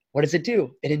 what does it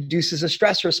do? It induces a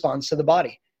stress response to the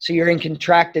body. So you're in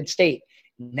contracted state.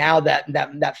 Now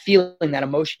that feeling, that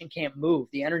emotion can't move,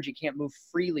 the energy can't move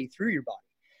freely through your body.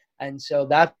 And so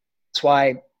that's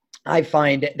why I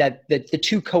find that the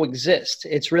two coexist.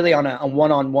 It's really on a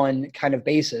one-on-one kind of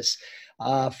basis.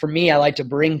 For me, I like to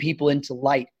bring people into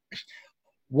light.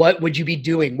 What would you be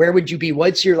doing? Where would you be?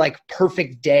 What's your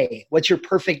perfect day? What's your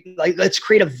perfect, let's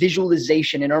create a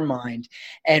visualization in our mind.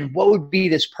 And what would be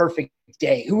this perfect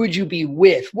day? Who would you be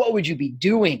with? What would you be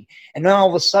doing? And then all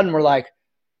of a sudden we're like,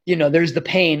 there's the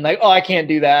pain, oh, I can't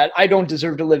do that. I don't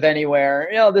deserve to live anywhere.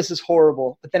 This is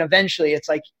horrible. But then eventually it's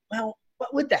like, well,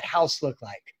 what would that house look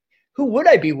like? Who would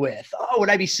I be with? Oh, would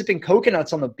I be sipping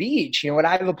coconuts on the beach? Would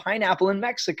I have a pineapple in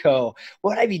Mexico?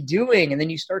 What would I be doing? And then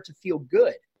you start to feel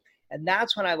good. And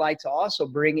that's when I like to also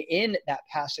bring in that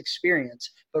past experience,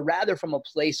 but rather from a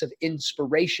place of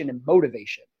inspiration and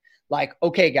motivation. Like,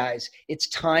 okay, guys, it's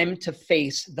time to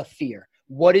face the fear.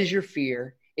 What is your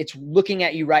fear? It's looking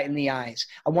at you right in the eyes.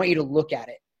 I want you to look at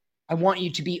it. I want you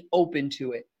to be open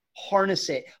to it. Harness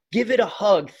it. Give it a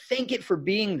hug. Thank it for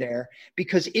being there,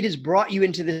 because it has brought you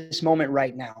into this moment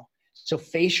right now. So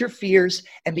face your fears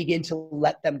and begin to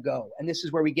let them go. And this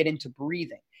is where we get into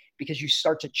breathing, because you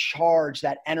start to charge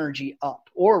that energy up,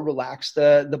 or relax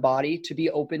the body to be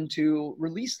open to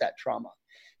release that trauma.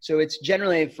 So it's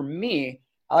generally, for me,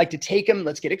 I like to take them.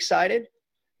 Let's get excited.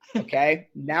 Okay.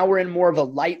 Now we're in more of a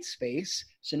light space.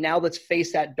 So now let's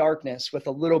face that darkness with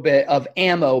a little bit of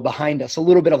ammo behind us, a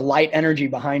little bit of light energy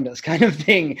behind us, kind of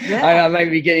thing. Yeah. I might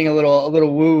be getting a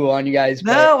little woo on you guys.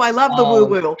 No, I love the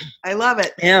woo. I love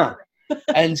it. Yeah.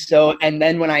 And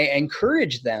then when I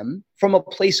encourage them from a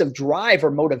place of drive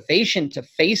or motivation to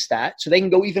face that, so they can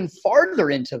go even farther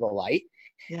into the light,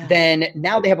 then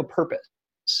now they have a purpose.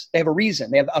 They have a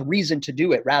reason. They have a reason to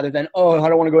do it, rather than, oh, I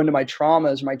don't want to go into my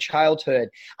traumas, my childhood.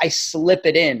 I slip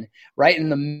it in right in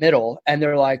the middle, and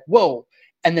they're like, whoa.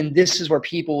 And then this is where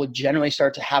people would generally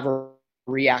start to have a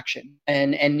reaction,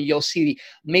 and you'll see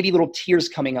maybe little tears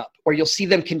coming up, or you'll see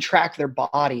them contract their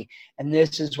body. And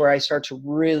this is where I start to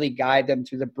really guide them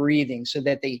through the breathing, so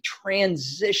that they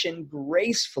transition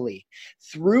gracefully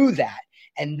through that.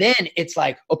 And then it's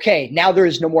like, okay, now there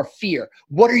is no more fear.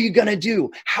 What are you going to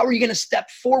do? How are you going to step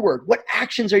forward? What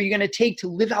actions are you going to take to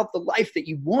live out the life that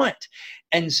you want?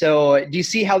 And so do you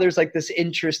see how there's this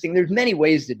interesting, there's many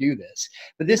ways to do this,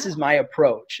 but this is my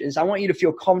approach, is I want you to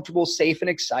feel comfortable, safe, and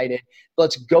excited.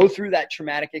 Let's go through that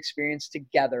traumatic experience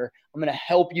together. I'm going to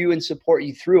help you and support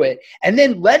you through it. And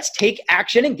then let's take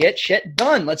action and get shit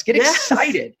done. Let's get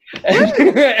excited.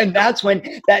 And that's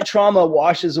when that trauma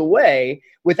washes away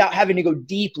without having to go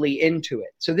deeply into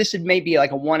it. So this would maybe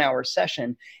like a 1-hour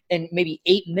session, and maybe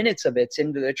 8 minutes of it's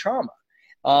into the trauma.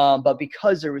 But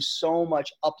because there was so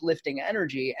much uplifting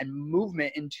energy and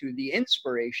movement into the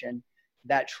inspiration,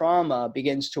 that trauma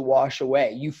begins to wash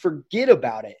away. You forget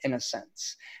about it in a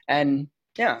sense. And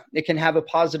yeah, it can have a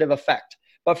positive effect.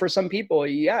 But for some people,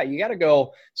 yeah, you got to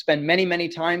go spend many, many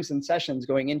times in sessions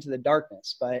going into the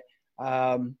darkness. But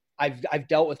I've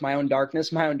dealt with my own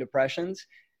darkness, my own depressions.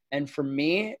 And for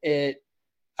me,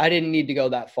 I didn't need to go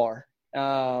that far.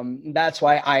 That's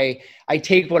why I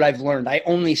take what I've learned. I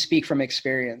only speak from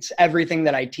experience. Everything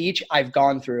that I teach, I've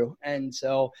gone through. And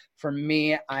so for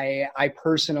me, I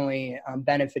personally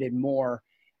benefited more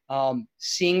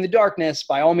seeing the darkness,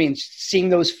 by all means, seeing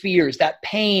those fears, that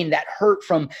pain, that hurt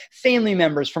from family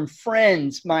members, from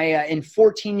friends. In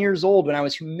 14 years old, when I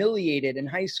was humiliated in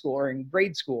high school or in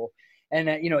grade school, and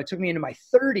it took me into my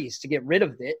 30s to get rid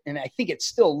of it, and I think it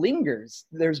still lingers.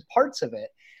 There's parts of it,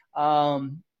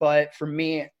 but for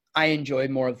me, I enjoy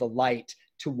more of the light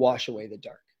to wash away the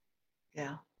dark.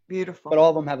 Yeah. Beautiful. But all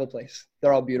of them have a place.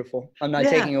 They're all beautiful. I'm not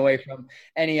taking away from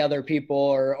any other people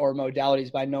or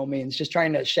modalities, by no means, just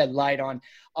trying to shed light on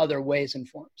other ways and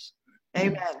forms.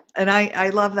 Amen. And I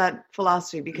love that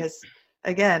philosophy because,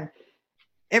 again,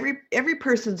 every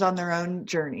person's on their own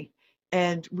journey,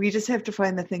 and we just have to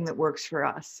find the thing that works for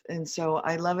us. And so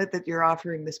I love it that you're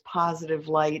offering this positive,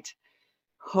 light,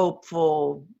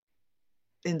 hopeful,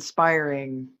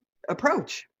 inspiring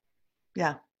approach.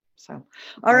 Yeah. So,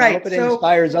 all right. I hope it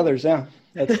inspires others. Yeah,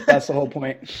 that's the whole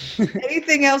point.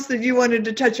 Anything else that you wanted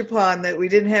to touch upon that we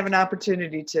didn't have an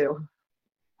opportunity to?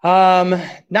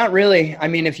 Not really. I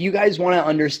mean, if you guys want to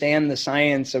understand the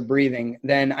science of breathing,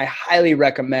 then I highly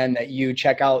recommend that you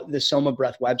check out the SOMA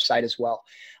Breath website as well.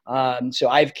 So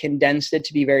I've condensed it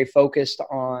to be very focused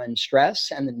on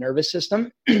stress and the nervous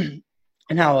system and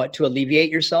how to alleviate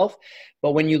yourself.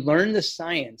 But when you learn the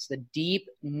science, the deep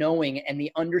knowing and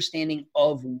the understanding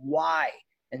of why,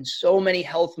 and so many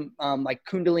health, like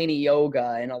Kundalini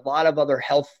yoga and a lot of other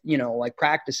health, like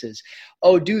practices.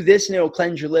 Oh, do this and it'll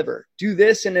cleanse your liver. Do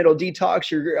this and it'll detox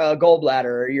your gallbladder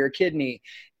or your kidney.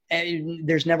 And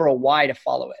there's never a why to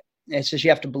follow it. It's just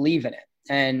you have to believe in it.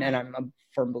 And I'm a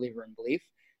firm believer in belief.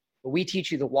 But we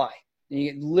teach you the why.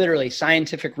 Literally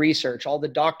scientific research, all the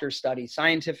doctor studies,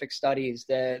 scientific studies,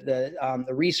 the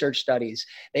research studies,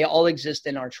 they all exist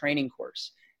in our training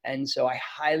course. And so I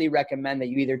highly recommend that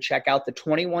you either check out the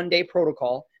 21-day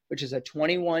protocol, which is a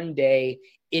 21-day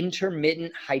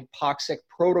intermittent hypoxic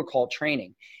protocol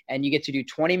training. And you get to do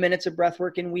 20 minutes of breath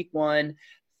work in week 1,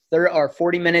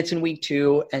 40 minutes in week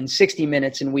 2, and 60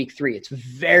 minutes in week 3. It's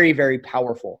very, very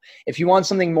powerful. If you want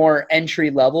something more entry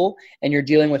level and you're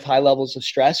dealing with high levels of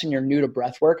stress and you're new to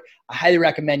breath work, I highly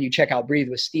recommend you check out Breathe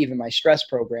with Steve in my stress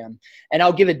program. And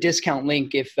I'll give a discount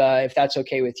link if that's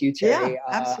okay with you, Terry. Yeah,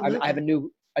 absolutely. I have a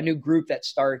new group that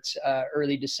starts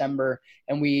early December,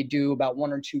 and we do about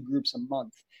 1 or 2 groups a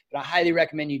month. But I highly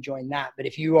recommend you join that. But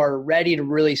if you are ready to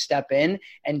really step in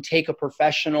and take a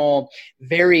professional,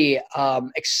 very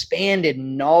expanded,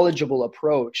 knowledgeable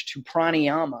approach to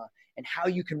pranayama and how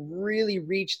you can really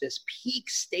reach this peak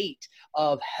state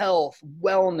of health,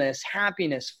 wellness,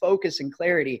 happiness, focus, and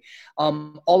clarity,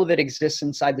 all of it exists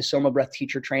inside the SOMA Breath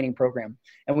Teacher Training Program.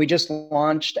 And we just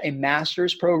launched a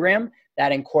master's program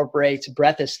that incorporates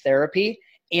breath as therapy.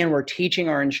 And we're teaching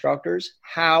our instructors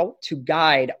how to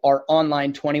guide our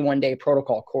online 21-day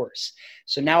protocol course.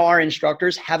 So now our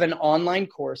instructors have an online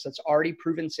course that's already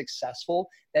proven successful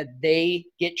that they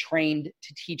get trained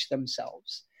to teach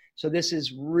themselves. So this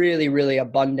is really, really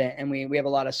abundant. And we have a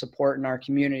lot of support in our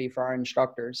community for our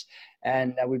instructors.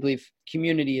 And we believe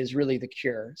community is really the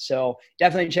cure. So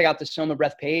definitely check out the SOMA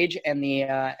Breath page and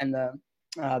the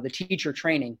teacher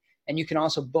training. And you can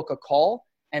also book a call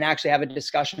and actually have a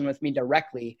discussion with me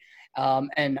directly.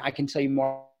 And I can tell you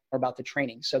more about the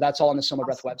training. So that's all on the SOMA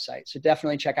Breath website. So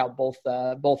definitely check out both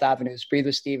avenues, Breathe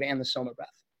with Steve and the SOMA Breath.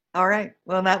 All right.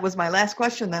 Well, that was my last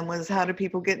question then, was how do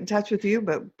people get in touch with you?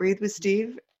 But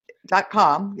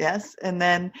breathewithsteve.com. Yes. And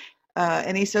then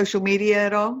any social media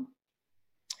at all?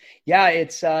 Yeah,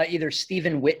 it's either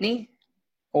Stephen Whitney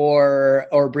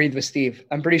or Breathe with Steve.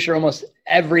 I'm pretty sure almost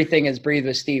everything is Breathe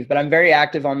with Steve, but I'm very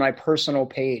active on my personal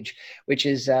page, which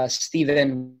is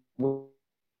Stephen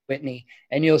Whitney,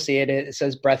 and you'll see it. It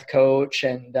says Breath Coach,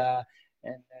 and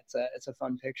it's a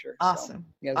fun picture. Awesome.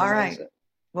 So all right.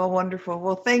 Well, wonderful.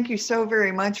 Well, thank you so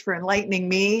very much for enlightening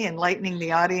me, enlightening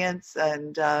the audience,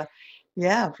 and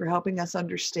for helping us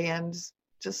understand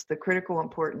just the critical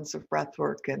importance of breath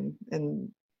work and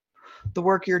the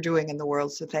work you're doing in the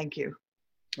world. So thank you.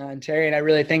 And Terry, and I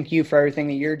really thank you for everything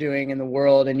that you're doing in the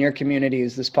world and your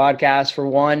communities, this podcast for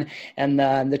one, and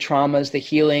the traumas, the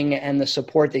healing, and the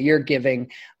support that you're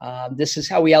giving. This is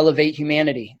how we elevate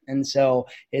humanity. And so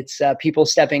it's people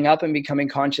stepping up and becoming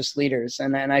conscious leaders.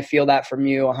 And I feel that from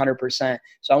you 100%.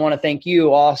 So I want to thank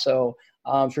you also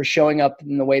for showing up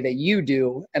in the way that you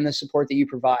do and the support that you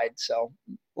provide. So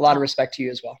a lot of respect to you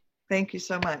as well. Thank you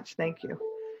so much. Thank you.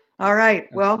 All right.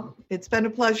 Well, it's been a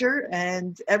pleasure.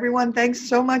 And everyone, thanks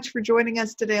so much for joining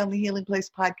us today on the Healing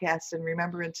Place podcast. And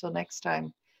remember, until next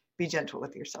time, be gentle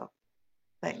with yourself.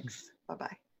 Thanks.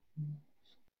 Bye-bye.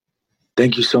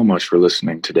 Thank you so much for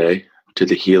listening today to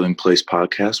the Healing Place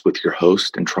podcast with your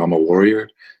host and trauma warrior,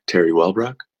 Terry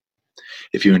Wellbrock.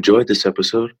 If you enjoyed this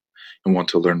episode and want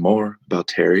to learn more about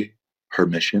Terry, her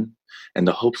mission, and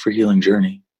the Hope for Healing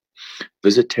journey,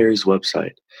 visit Terry's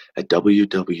website at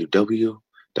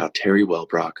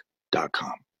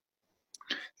www.terrywellbrock.com.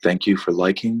 Thank you for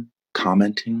liking,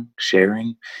 commenting,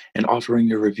 sharing, and offering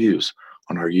your reviews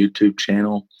on our YouTube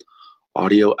channel,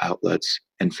 audio outlets,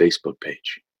 and Facebook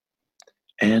page.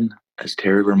 And as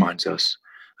Terry reminds us,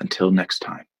 until next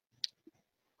time,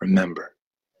 remember,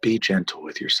 be gentle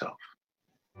with yourself.